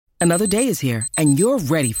Another day is here, and you're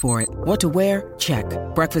ready for it. What to wear? Check.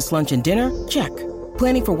 Breakfast, lunch, and dinner? Check.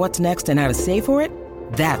 Planning for what's next and how to save for it?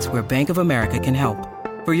 That's where Bank of America can help.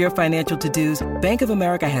 For your financial to-dos, Bank of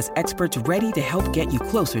America has experts ready to help get you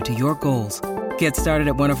closer to your goals. Get started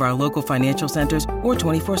at one of our local financial centers or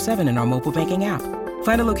 24/7 in our mobile banking app.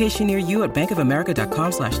 Find a location near you at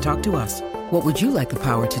bankofamerica.com/talktous. What would you like the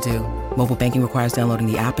power to do? Mobile banking requires downloading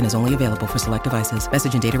the app and is only available for select devices.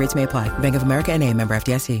 Message and data rates may apply. Bank of America N.A., member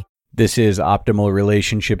FDIC. This is Optimal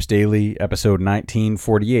Relationships Daily, episode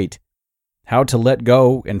 1948, How to Let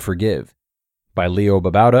Go and Forgive, by Leo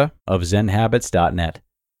Babauta of ZenHabits.net.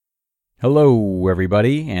 Hello,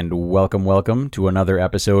 everybody, and welcome to another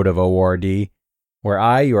episode of ORD, where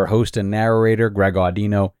I, your host and narrator, Greg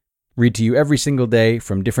Audino, read to you every single day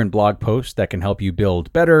from different blog posts that can help you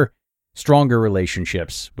build better, stronger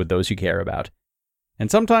relationships with those you care about. And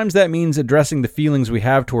sometimes that means addressing the feelings we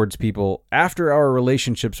have towards people after our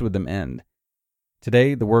relationships with them end.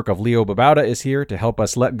 Today, the work of Leo Babauta is here to help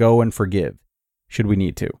us let go and forgive, should we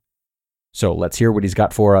need to. So let's hear what he's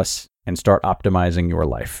got for us and start optimizing your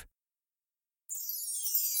life.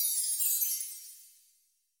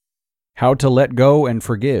 How to Let Go and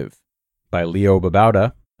Forgive, by Leo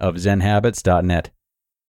Babauta of ZenHabits.net.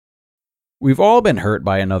 We've all been hurt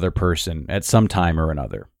by another person at some time or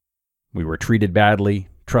another. We were treated badly,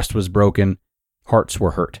 trust was broken, hearts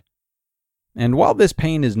were hurt. And while this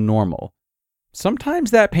pain is normal,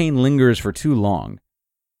 sometimes that pain lingers for too long.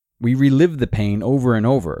 We relive the pain over and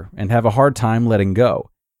over and have a hard time letting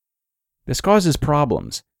go. This causes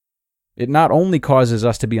problems. It not only causes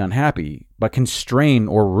us to be unhappy, but can strain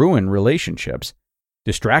or ruin relationships,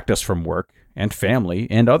 distract us from work and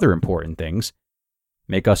family and other important things,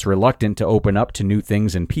 make us reluctant to open up to new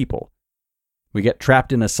things and people. We get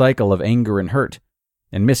trapped in a cycle of anger and hurt,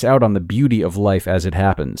 and miss out on the beauty of life as it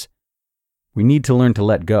happens. We need to learn to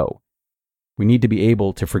let go. We need to be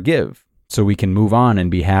able to forgive, so we can move on and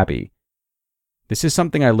be happy. This is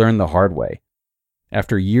something I learned the hard way.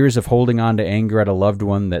 After years of holding on to anger at a loved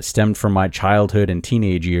one that stemmed from my childhood and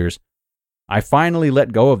teenage years, I finally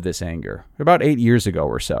let go of this anger, about 8 years ago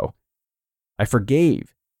or so. I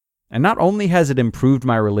forgave, and not only has it improved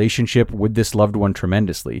my relationship with this loved one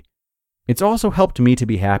tremendously, it's also helped me to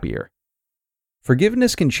be happier.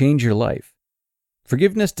 Forgiveness can change your life.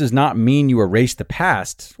 Forgiveness does not mean you erase the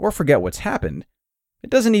past or forget what's happened.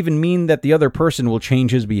 It doesn't even mean that the other person will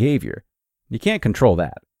change his behavior. You can't control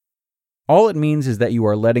that. All it means is that you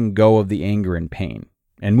are letting go of the anger and pain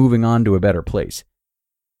and moving on to a better place.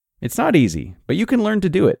 It's not easy, but you can learn to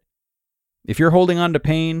do it. If you're holding on to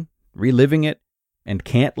pain, reliving it, and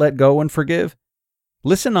can't let go and forgive,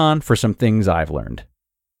 listen on for some things I've learned.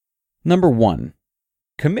 Number 1,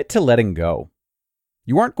 commit to letting go.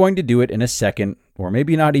 You aren't going to do it in a second, or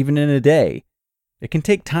maybe not even in a day. It can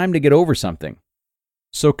take time to get over something.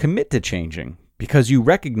 So commit to changing, because you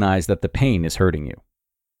recognize that the pain is hurting you.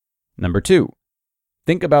 Number 2,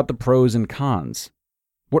 think about the pros and cons.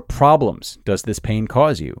 What problems does this pain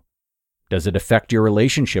cause you? Does it affect your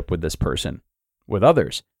relationship with this person? With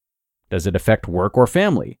others? Does it affect work or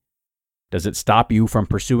family? Does it stop you from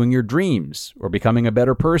pursuing your dreams or becoming a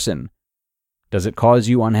better person? Does it cause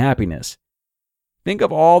you unhappiness? Think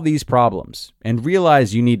of all these problems and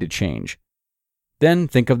realize you need to change. Then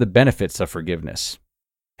think of the benefits of forgiveness,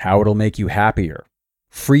 how it'll make you happier,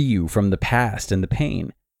 free you from the past and the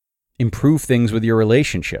pain, improve things with your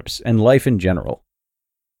relationships and life in general.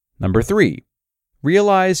 Number 3,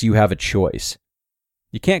 realize you have a choice.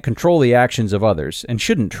 You can't control the actions of others and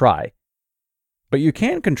shouldn't try. But you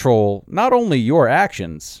can control not only your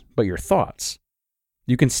actions, but your thoughts.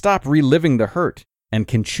 You can stop reliving the hurt and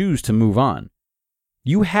can choose to move on.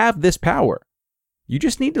 You have this power. You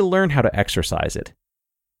just need to learn how to exercise it.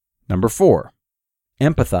 Number 4,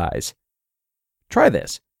 empathize. Try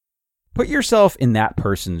this. Put yourself in that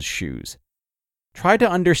person's shoes. Try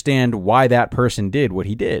to understand why that person did what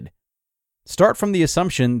he did. Start from the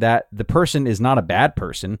assumption that the person is not a bad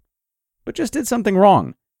person, but just did something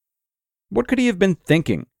wrong. What could he have been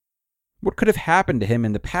thinking? What could have happened to him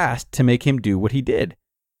in the past to make him do what he did?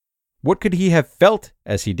 What could he have felt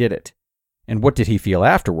as he did it? And what did he feel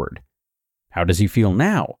afterward? How does he feel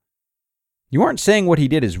now? You aren't saying what he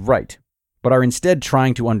did is right, but are instead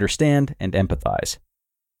trying to understand and empathize.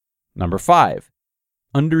 Number 5,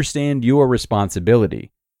 understand your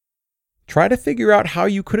responsibility. Try to figure out how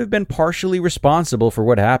you could have been partially responsible for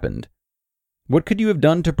what happened. What could you have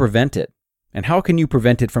done to prevent it? And how can you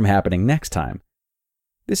prevent it from happening next time?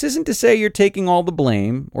 This isn't to say you're taking all the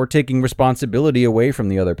blame or taking responsibility away from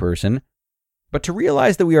the other person, but to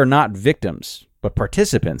realize that we are not victims, but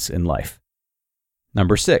participants in life.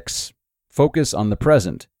 Number 6, focus on the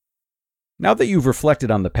present. Now that you've reflected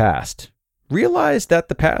on the past, realize that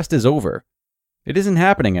the past is over. It isn't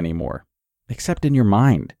happening anymore, except in your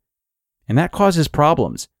mind. And that causes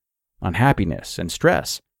problems, unhappiness, and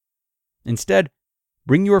stress. Instead,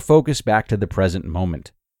 bring your focus back to the present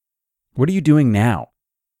moment. What are you doing now?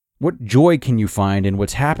 What joy can you find in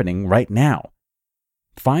what's happening right now?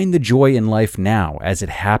 Find the joy in life now as it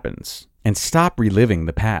happens, and stop reliving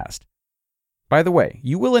the past. By the way,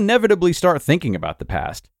 you will inevitably start thinking about the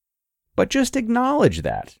past, but just acknowledge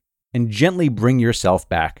that and gently bring yourself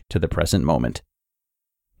back to the present moment.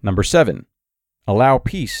 Number 7, allow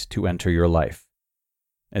peace to enter your life.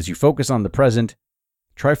 As you focus on the present,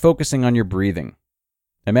 try focusing on your breathing.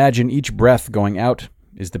 Imagine each breath going out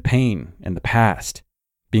is the pain and the past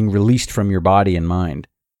being released from your body and mind.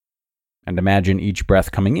 And imagine each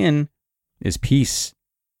breath coming in is peace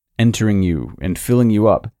entering you and filling you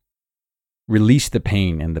up. Release the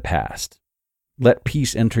pain and the past. Let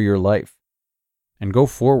peace enter your life. And go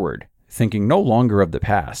forward, thinking no longer of the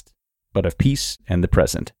past, but of peace and the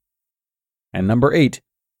present. And number 8,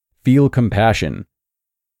 feel compassion.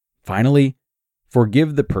 Finally,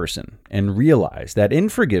 forgive the person and realize that in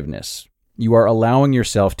forgiveness, you are allowing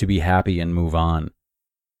yourself to be happy and move on.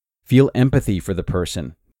 Feel empathy for the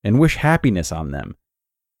person and wish happiness on them.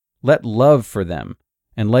 Let love for them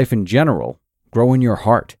and life in general grow in your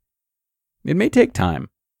heart. It may take time,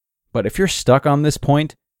 but if you're stuck on this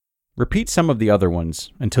point, repeat some of the other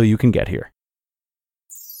ones until you can get here.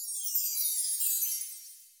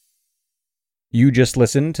 You just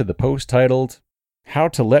listened to the post titled, How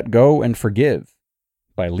to Let Go and Forgive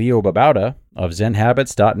by Leo Babauta of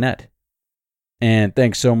ZenHabits.net. And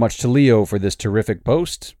thanks so much to Leo for this terrific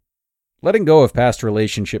post. Letting go of past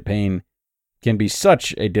relationship pain can be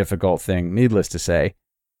such a difficult thing, needless to say.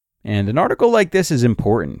 And an article like this is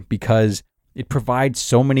important because it provides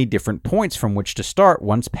so many different points from which to start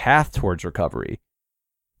one's path towards recovery.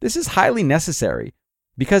 This is highly necessary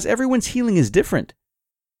because everyone's healing is different.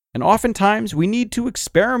 And oftentimes we need to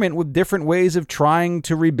experiment with different ways of trying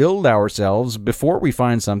to rebuild ourselves before we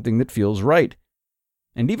find something that feels right.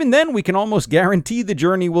 And even then, we can almost guarantee the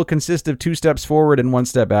journey will consist of 2 steps forward and 1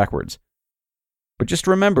 step backwards. But just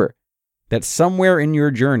remember that somewhere in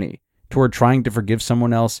your journey toward trying to forgive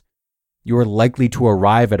someone else, you are likely to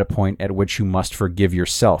arrive at a point at which you must forgive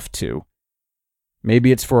yourself too.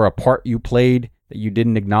 Maybe it's for a part you played that you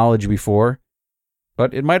didn't acknowledge before,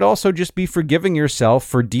 but it might also just be forgiving yourself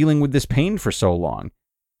for dealing with this pain for so long,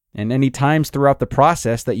 and any times throughout the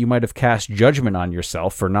process that you might have cast judgment on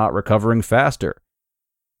yourself for not recovering faster.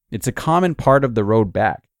 It's a common part of the road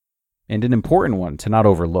back, and an important one to not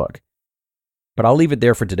overlook. But I'll leave it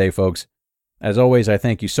there for today, folks. As always, I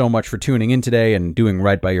thank you so much for tuning in today and doing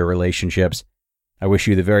right by your relationships. I wish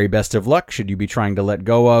you the very best of luck should you be trying to let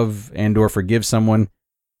go of and or forgive someone.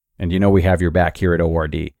 And you know we have your back here at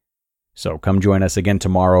ORD. So come join us again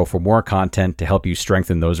tomorrow for more content to help you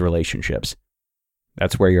strengthen those relationships.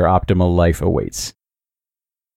 That's where your optimal life awaits.